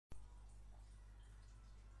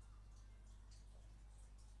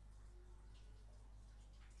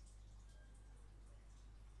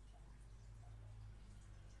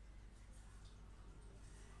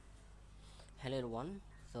Hello everyone,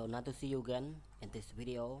 so nice to see you again. In this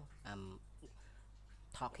video I'm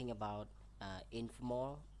talking about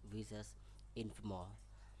informal versus informal.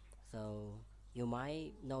 So you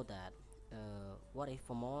might know that what is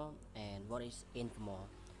formal and what is informal.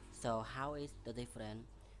 So how is the difference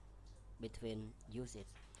between usage?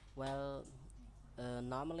 Well,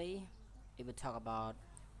 normally if we talk about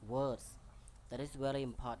words, that is very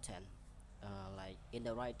important. Like in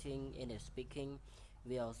the writing, in the speaking,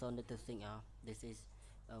 we also need to think of this is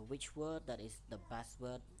which word that is the best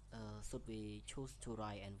word should we choose to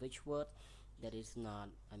write, and which word that is not,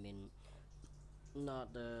 not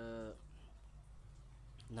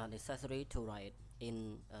not necessary to write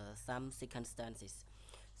in some circumstances.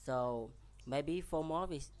 So maybe for more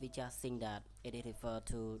we just think that it is refer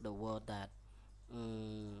to the word that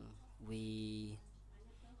um, we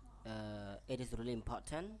it is really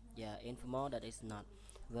important. Yeah, informal that is not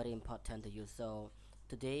very important to you. So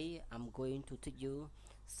today I'm going to teach you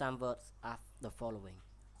some words of the following.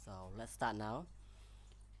 So let's start now.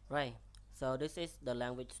 Right, so this is the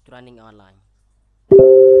language training online.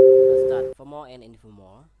 Let's start formal and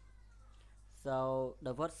informal. So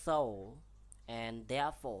the word so and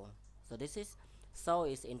therefore, so this is so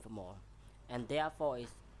is informal and therefore is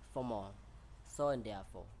formal. So and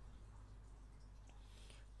therefore,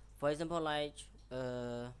 for example, like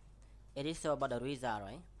it is so about the result,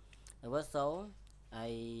 right? The word so,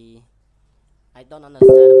 I I don't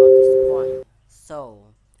understand about this point,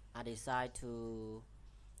 so I decide to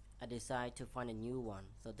I decide to find a new one.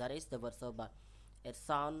 So that is the word so, but it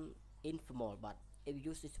sounds informal. But if you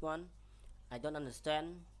use this one, I don't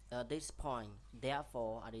understand this point.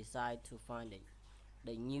 Therefore, I decide to find it,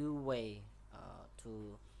 the new way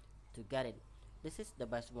to get it. This is the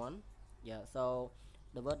best one. Yeah. So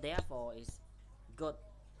the word therefore is good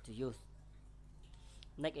to use.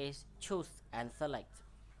 Next is choose and select.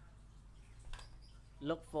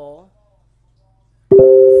 Look for,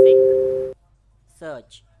 seek,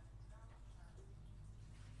 search,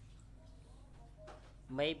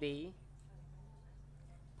 maybe,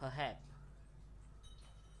 perhaps,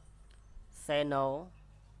 say no,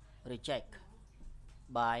 reject,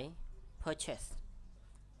 buy, purchase.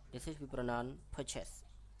 This is we pronounce purchase,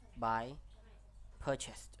 buy,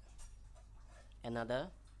 purchased. Another,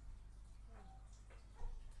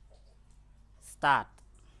 start,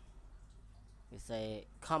 we say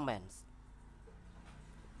comments,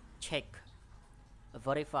 check,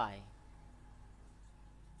 verify,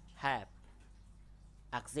 have,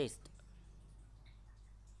 exist,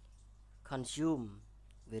 consume,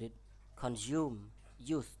 with consume,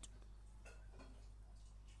 used,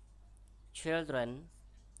 children,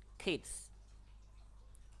 kids,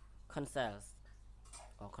 consoles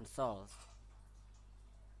or consoles,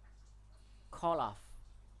 call off,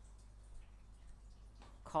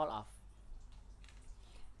 call off.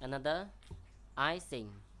 Another, I think,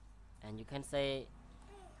 and you can say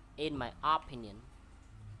in my opinion.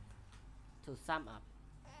 To sum up,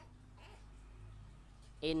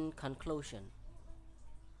 in conclusion,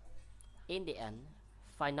 in the end,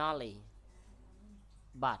 finally,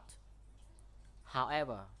 but,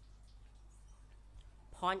 however,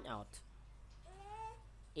 point out,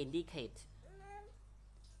 indicate,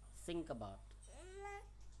 think about,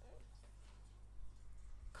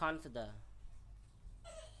 consider.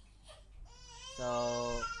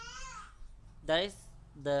 So that is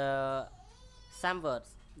the some words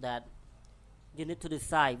that you need to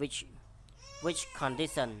decide which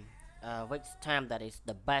condition, which time that is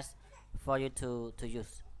the best for you to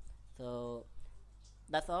use. So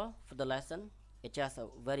that's all for the lesson. It's just a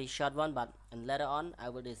very short one, but and later on I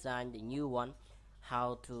will design the new one,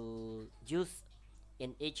 how to use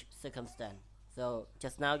in each circumstance. So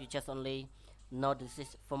just now you just only know this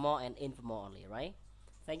is formal and informal only, right?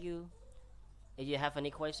 Thank you. If you have any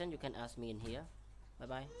question, you can ask me in here. Bye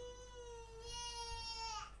bye.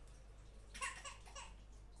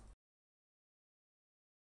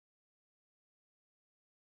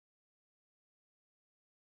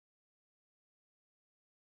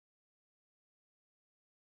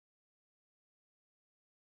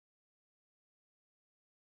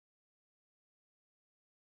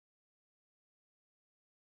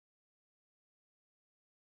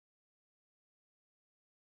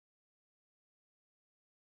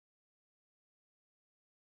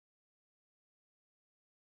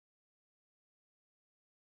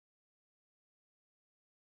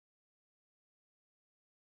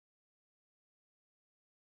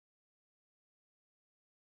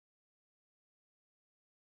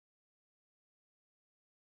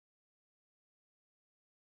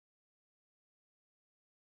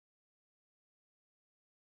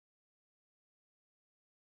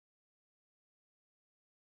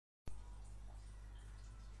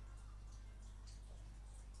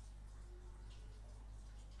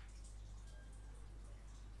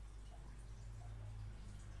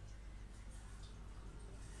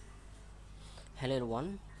 Hello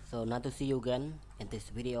everyone, so nice to see you again. In this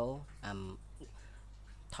video I'm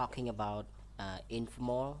talking about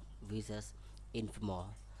informal versus informal.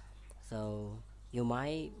 So you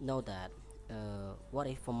might know that what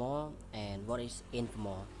is formal and what is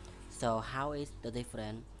informal. So how is the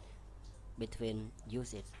difference between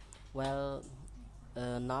usage? Well,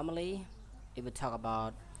 normally if we talk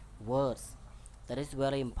about words, that is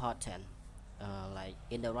very important. Like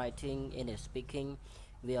in the writing, in the speaking,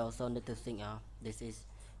 we also need to think of this is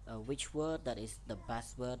which word that is the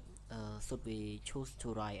best word should we choose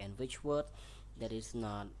to write, and which word that is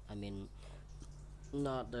not, I mean,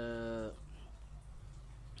 not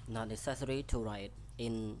not necessary to write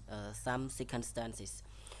in some circumstances.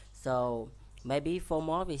 So maybe for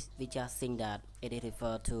more we just think that it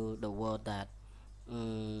refer to the word that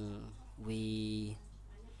we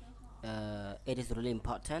it is really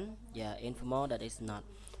important. Yeah, informal that is not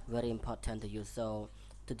very important to you. So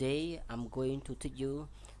today I'm going to teach you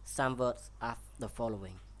some words of the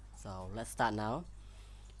following. So let's start now.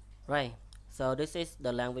 Right, so this is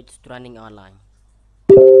the language training online.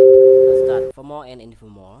 Let's start formal and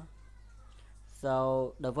informal.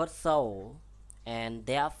 So the word so and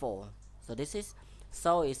therefore, so this is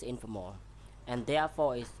so is informal and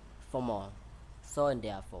therefore is formal. So and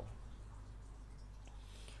therefore,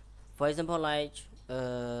 for example, like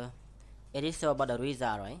it is so about the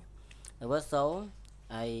result, right? The word so,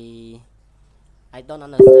 I I don't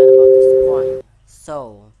understand about this point,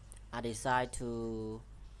 so I decide to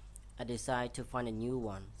find a new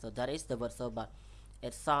one. So that is the word so, but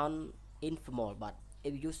it sounds informal. But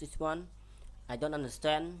if you use this one, I don't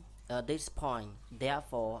understand this point.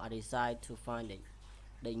 Therefore, I decide to find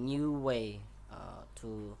the new way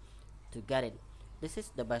to get it. This is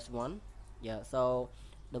the best one. Yeah. So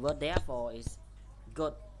the word therefore is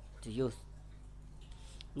good to use.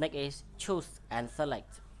 Next is choose and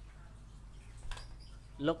select.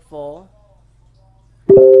 Look for,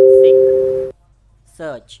 seek,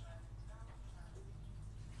 search.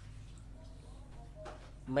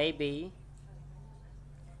 Maybe,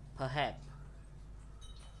 perhaps.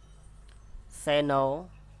 Say no,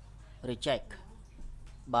 reject.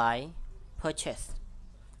 Buy, purchase.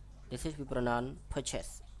 This is we pronounce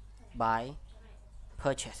purchase. Buy,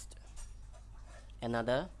 purchased.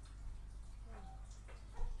 Another,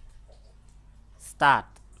 start.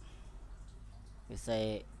 We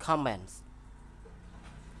say comments,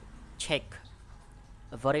 check,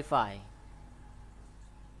 verify,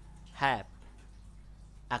 have,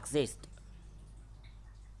 exist,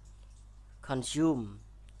 consume,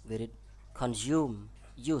 with it, consume,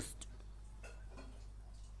 used,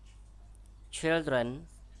 children,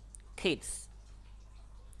 kids,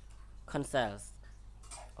 consoles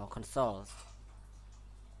or consoles,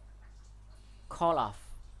 call off,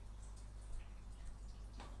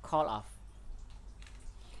 call off.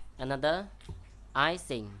 Another, I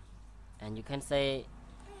think, and you can say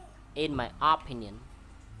in my opinion.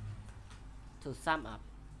 To sum up,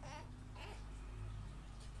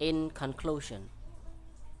 in conclusion,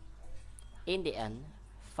 in the end,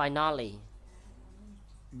 finally,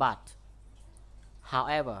 but,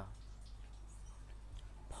 however,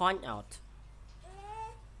 point out,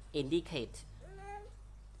 indicate,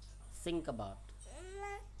 think about,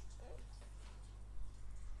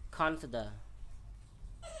 consider.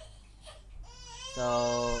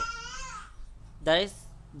 So that is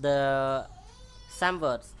the some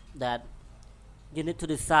words that you need to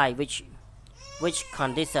decide which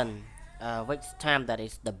condition, which time that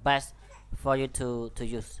is the best for you to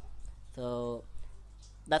use. So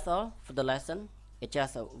that's all for the lesson. It's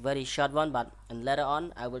just a very short one, but and later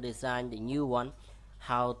on I will design the new one,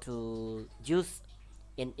 how to use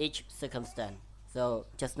in each circumstance. So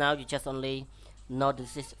just now you just only know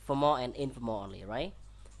this is formal and informal only, right?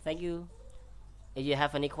 Thank you. If you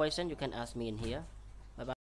have any question, you can ask me in here. Bye bye.